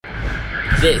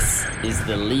This is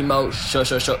the Limo Show.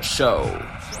 This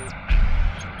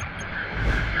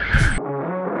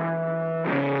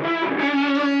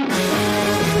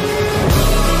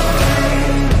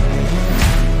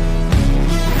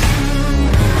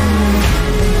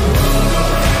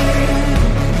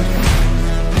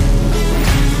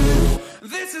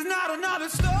is not another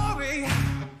story.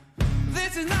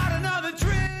 This is not another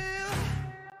drill.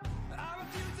 I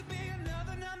refuse to be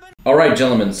another number. Alright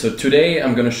gentlemen, so today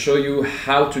I'm gonna show you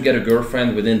how to get a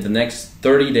girlfriend within the next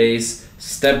 30 days,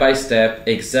 step by step,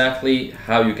 exactly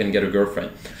how you can get a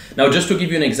girlfriend. Now just to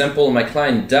give you an example, my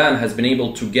client Dan has been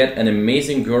able to get an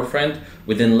amazing girlfriend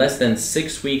within less than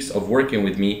 6 weeks of working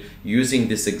with me using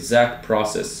this exact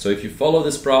process. So if you follow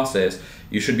this process,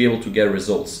 you should be able to get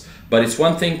results. But it's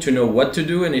one thing to know what to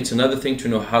do and it's another thing to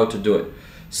know how to do it.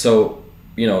 So,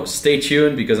 stay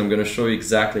tuned because I'm gonna show you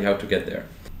exactly how to get there.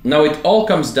 Now it all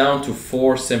comes down to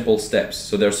 4 simple steps.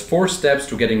 So there's 4 steps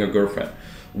to getting a girlfriend.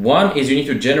 One is you need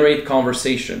to generate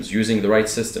conversations using the right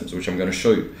systems, which I'm going to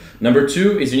show you. Number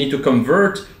 2 is you need to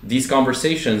convert these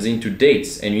conversations into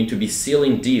dates and you need to be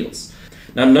sealing deals.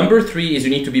 Now number 3 is you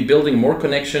need to be building more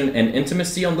connection and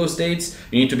intimacy on those dates.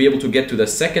 You need to be able to get to the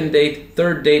 2nd date,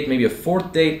 3rd date, maybe a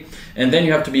 4th date, and then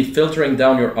you have to be filtering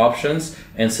down your options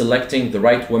and selecting the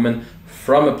right woman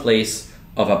from a place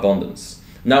of abundance.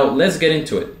 Now let's get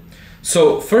into it.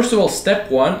 So first of all, step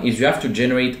 1 is you have to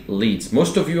generate leads.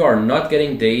 Most of you are not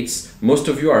getting dates. Most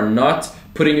of you are not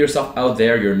putting yourself out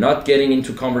there. You're not getting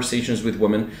into conversations with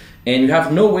women and you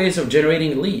have no ways of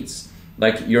generating leads.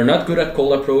 Like you're not good at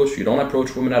cold approach. You don't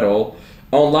approach women at all.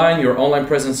 Online, your online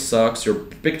presence sucks. Your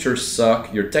pictures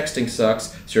suck. Your texting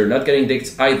sucks. So you're not getting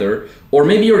dates either. Or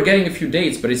maybe you're getting a few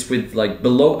dates, but it's with like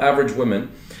below average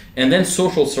women. And then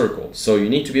social circle. So you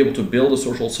need to be able to build a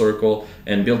social circle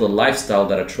and build a lifestyle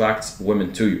that attracts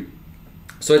women to you.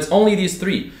 So it's only these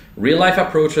 3: real life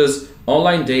approaches,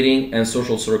 online dating, and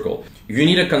social circle. You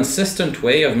need a consistent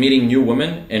way of meeting new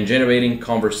women and generating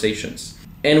conversations.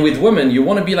 And with women, you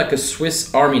want to be like a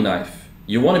Swiss Army knife.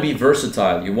 You want to be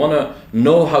versatile. You want to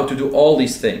know how to do all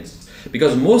these things.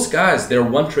 Because most guys, they're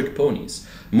one-trick ponies.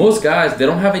 Most guys, they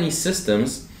don't have any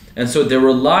systems. And so they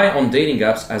rely on dating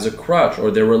apps as a crutch, or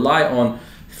they rely on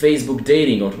Facebook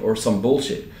dating or some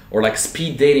bullshit, or like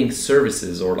speed dating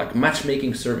services or like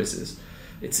matchmaking services.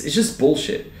 It's just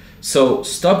bullshit. So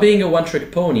stop being a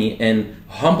one-trick pony and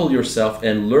humble yourself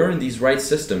and learn these right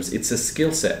systems. It's a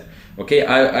skill set. Okay,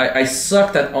 I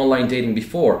sucked at online dating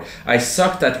before. I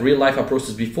sucked at real life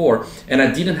approaches before, and I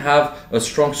didn't have a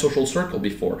strong social circle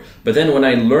before. But then when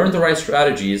I learned the right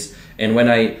strategies and when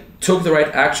I took the right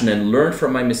action and learned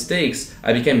from my mistakes,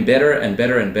 I became better and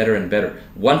better and better and better.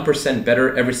 1%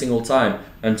 better every single time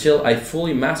until I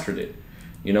fully mastered it,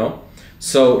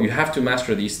 So you have to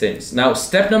master these things. Now,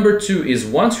 step number 2 is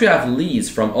once you have leads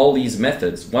from all these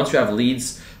methods, once you have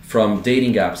leads from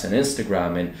dating apps and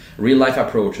Instagram and real life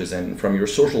approaches and from your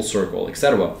social circle,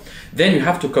 etc., then you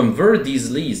have to convert these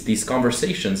leads, these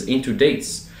conversations into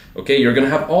dates. Okay, you're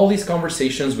gonna have all these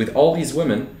conversations with all these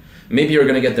women. Maybe you're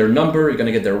gonna get their number, you're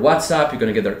gonna get their WhatsApp, you're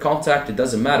gonna get their contact, it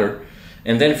doesn't matter.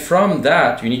 And then from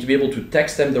that, you need to be able to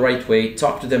text them the right way,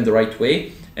 talk to them the right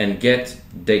way, and get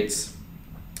dates.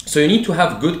 So you need to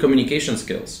have good communication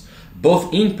skills,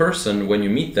 both in person when you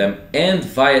meet them and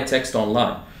via text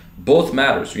online. Both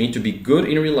matters. You need to be good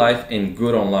in real life and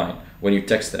good online when you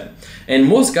text them. And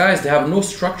most guys, they have no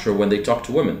structure when they talk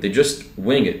to women. They just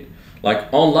wing it. Like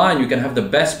online, you can have the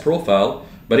best profile,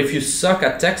 but if you suck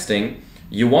at texting,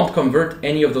 you won't convert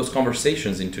any of those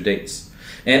conversations into dates.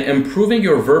 And improving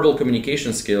your verbal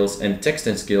communication skills and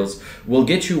texting skills will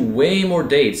get you way more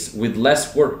dates with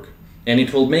less work. And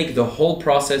it will make the whole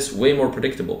process way more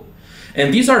predictable.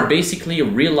 And these are basically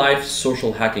real life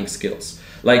social hacking skills.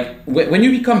 Like when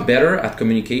you become better at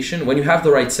communication, when you have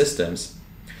the right systems,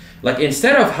 like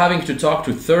instead of having to talk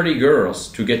to 30 girls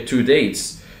to get 2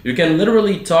 dates, you can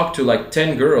literally talk to like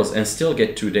 10 girls and still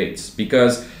get 2 dates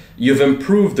because you've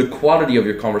improved the quality of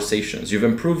your conversations. You've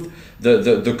improved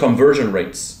the conversion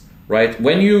rates, right?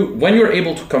 When you're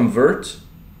able to convert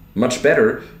much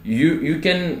better, you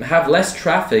can have less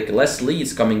traffic, less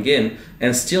leads coming in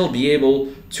and still be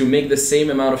able to make the same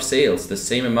amount of sales, the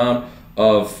same amount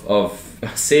of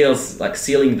sales, like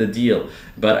sealing the deal.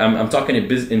 But I'm talking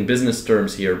in business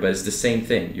terms here, but it's the same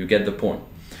thing. You get the point.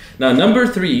 Now, number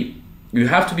 3, you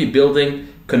have to be building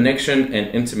connection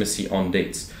and intimacy on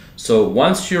dates. So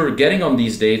once you're getting on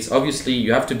these dates, obviously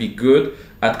you have to be good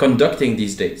at conducting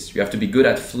these dates. You have to be good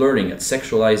at flirting, at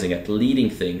sexualizing, at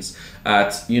leading things,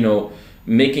 at,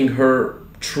 making her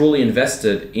truly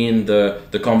invested in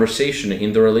the conversation,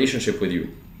 in the relationship with you.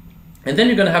 And then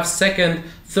you're gonna have second,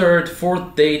 third,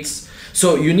 fourth dates.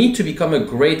 So you need to become a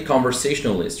great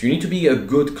conversationalist. You need to be a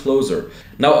good closer.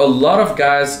 Now, a lot of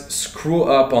guys screw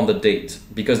up on the date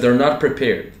because they're not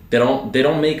prepared. They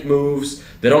don't make moves.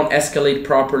 They don't escalate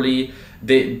properly.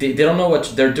 They don't know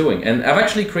what they're doing. And I've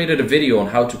actually created a video on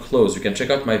how to close. You can check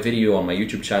out my video on my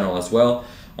YouTube channel as well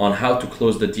on how to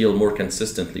close the deal more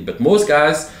consistently. But most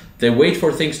guys, they wait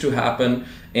for things to happen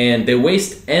and they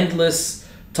waste endless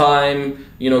time,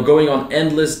 going on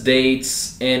endless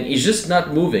dates, and it's just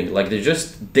not moving. Like, they're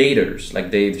just daters.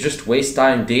 Like, they just waste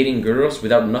time dating girls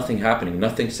without nothing happening,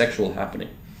 nothing sexual happening.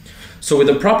 So with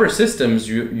the proper systems,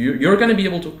 you're going to be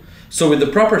able to. So with the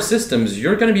proper systems,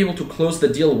 you're going to be able to close the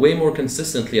deal way more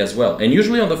consistently as well. And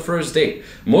usually on the first date,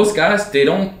 most guys,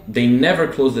 they never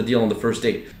close the deal on the first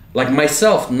date. Like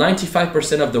myself,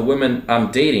 95% of the women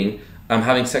I'm dating, I'm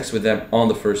having sex with them on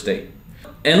the first date.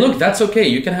 And look, that's okay.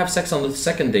 You can have sex on the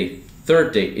second date,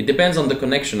 third date. It depends on the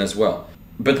connection as well.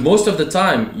 But most of the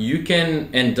time, you can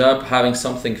end up having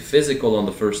something physical on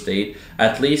the first date,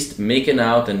 at least making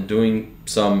out and doing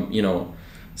some,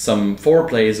 some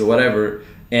foreplays or whatever,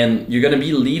 and you're gonna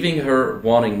be leaving her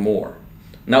wanting more.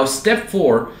 Now, step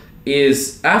 4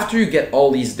 is after you get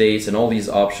all these dates and all these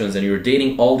options and you're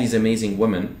dating all these amazing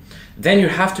women, then you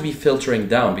have to be filtering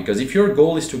down, because if your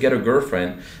goal is to get a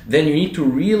girlfriend, then you need to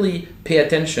really pay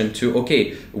attention to,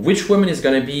 okay, which woman is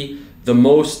gonna be the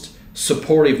most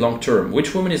supportive long term,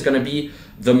 which woman is going to be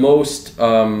the most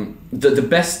the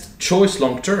best choice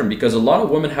long term, because a lot of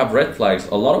women have red flags,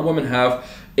 a lot of women have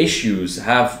issues,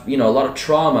 have a lot of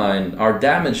trauma and are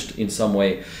damaged in some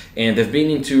way, and they've been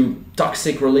into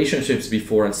toxic relationships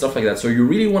before and stuff like that. So you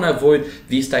really want to avoid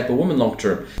these type of women long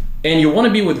term. And you want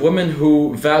to be with women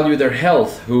who value their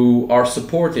health, who are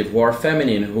supportive, who are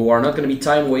feminine, who are not going to be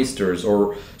time wasters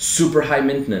or super high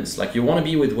maintenance. Like, you want to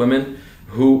be with women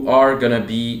who are gonna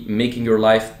be making your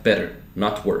life better,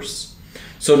 not worse.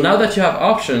 So now that you have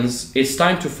options, it's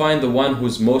time to find the one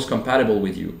who's most compatible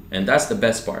with you. And that's the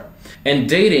best part. And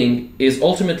dating is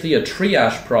ultimately a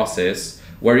triage process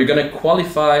where you're gonna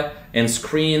qualify and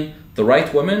screen the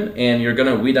right woman and you're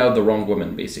gonna weed out the wrong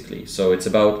woman, basically. So it's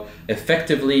about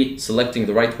effectively selecting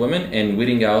the right women and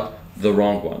weeding out the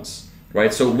wrong ones,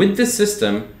 right? So with this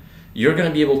system, you're going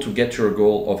to be able to get to your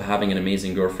goal of having an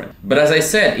amazing girlfriend. But as I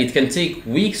said, it can take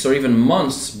weeks or even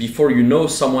months before you know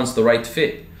someone's the right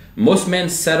fit. Most men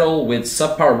settle with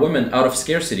subpar women out of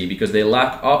scarcity because they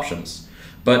lack options.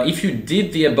 But if you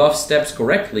did the above steps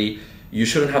correctly, you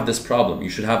shouldn't have this problem. You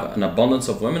should have an abundance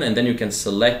of women, and then you can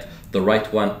select the right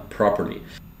one properly.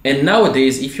 And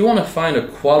nowadays, if you want to find a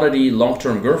quality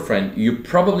long-term girlfriend, you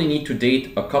probably need to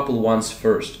date a couple ones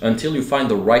first until you find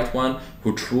the right one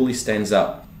who truly stands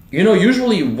out.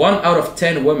 Usually 1 out of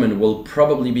 10 women will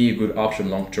probably be a good option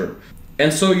long term.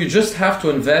 And so you just have to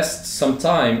invest some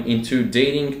time into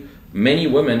dating many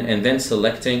women and then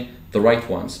selecting the right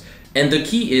ones. And the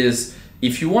key is,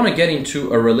 if you want to get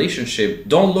into a relationship,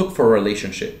 don't look for a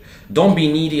relationship. Don't be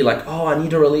needy, like, oh, I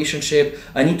need a relationship,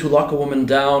 I need to lock a woman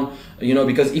down,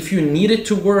 because if you need it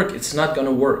to work, it's not going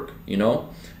to work,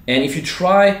 And if you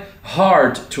try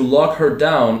hard to lock her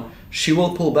down, she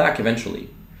will pull back eventually,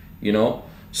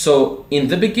 So in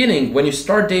the beginning, when you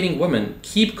start dating women,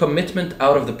 keep commitment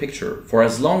out of the picture for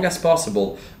as long as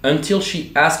possible until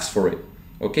she asks for it,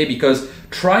 okay? Because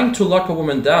trying to lock a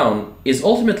woman down is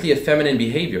ultimately a feminine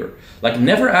behavior. Like,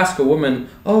 never ask a woman,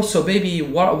 oh, so baby,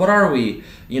 what are we?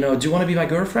 Do you want to be my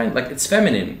girlfriend? Like, it's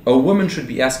feminine. A woman should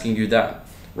be asking you that,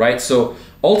 right? So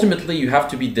ultimately, you have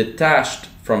to be detached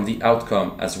from the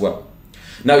outcome as well.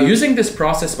 Now, using this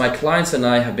process, my clients and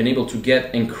I have been able to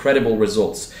get incredible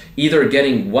results, either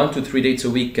getting 1 to 3 dates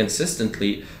a week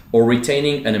consistently or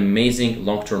retaining an amazing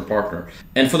long-term partner.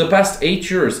 And for the past 8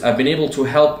 years, I've been able to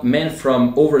help men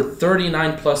from over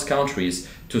 39 plus countries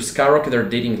to skyrocket their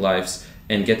dating lives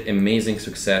and get amazing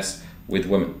success with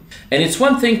women. And it's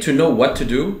one thing to know what to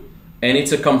do, and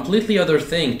it's a completely other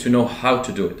thing to know how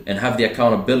to do it and have the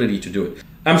accountability to do it.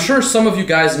 I'm sure some of you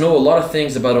guys know a lot of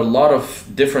things about a lot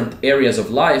of different areas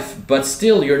of life, but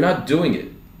still you're not doing it.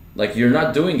 Like, you're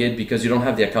not doing it because you don't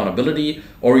have the accountability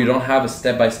or you don't have a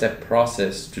step-by-step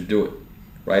process to do it,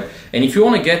 right? And if you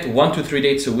want to get 1 to 3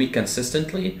 dates a week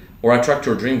consistently or attract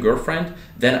your dream girlfriend,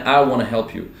 then I want to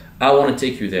help you. I want to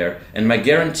take you there. And my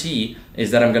guarantee is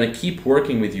that I'm going to keep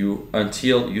working with you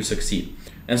until you succeed.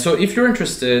 And so if you're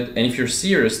interested and if you're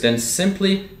serious, then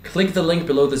simply click the link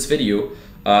below this video.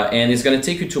 And it's going to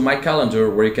take you to my calendar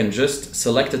where you can just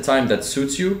select a time that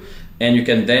suits you, and you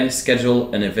can then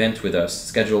schedule an event with us,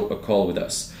 schedule a call with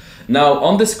us. Now,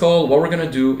 on this call, what we're going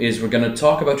to do is we're going to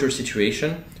talk about your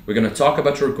situation, we're going to talk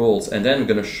about your goals, and then we're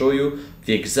going to show you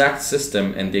the exact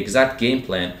system and the exact game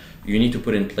plan you need to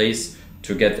put in place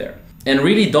to get there. And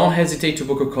really don't hesitate to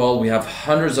book a call. We have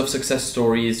hundreds of success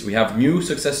stories. We have new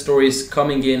success stories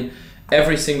coming in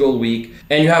every single week,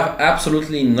 and you have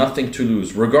absolutely nothing to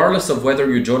lose. Regardless of whether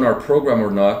you join our program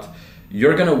or not,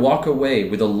 you're gonna walk away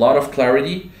with a lot of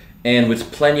clarity and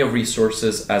with plenty of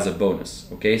resources as a bonus,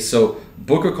 okay? So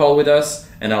book a call with us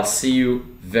and I'll see you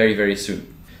very, very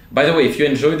soon. By the way, if you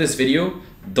enjoyed this video,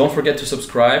 don't forget to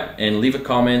subscribe and leave a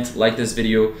comment, like this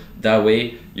video. That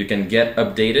way you can get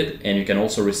updated and you can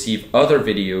also receive other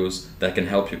videos that can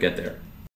help you get there.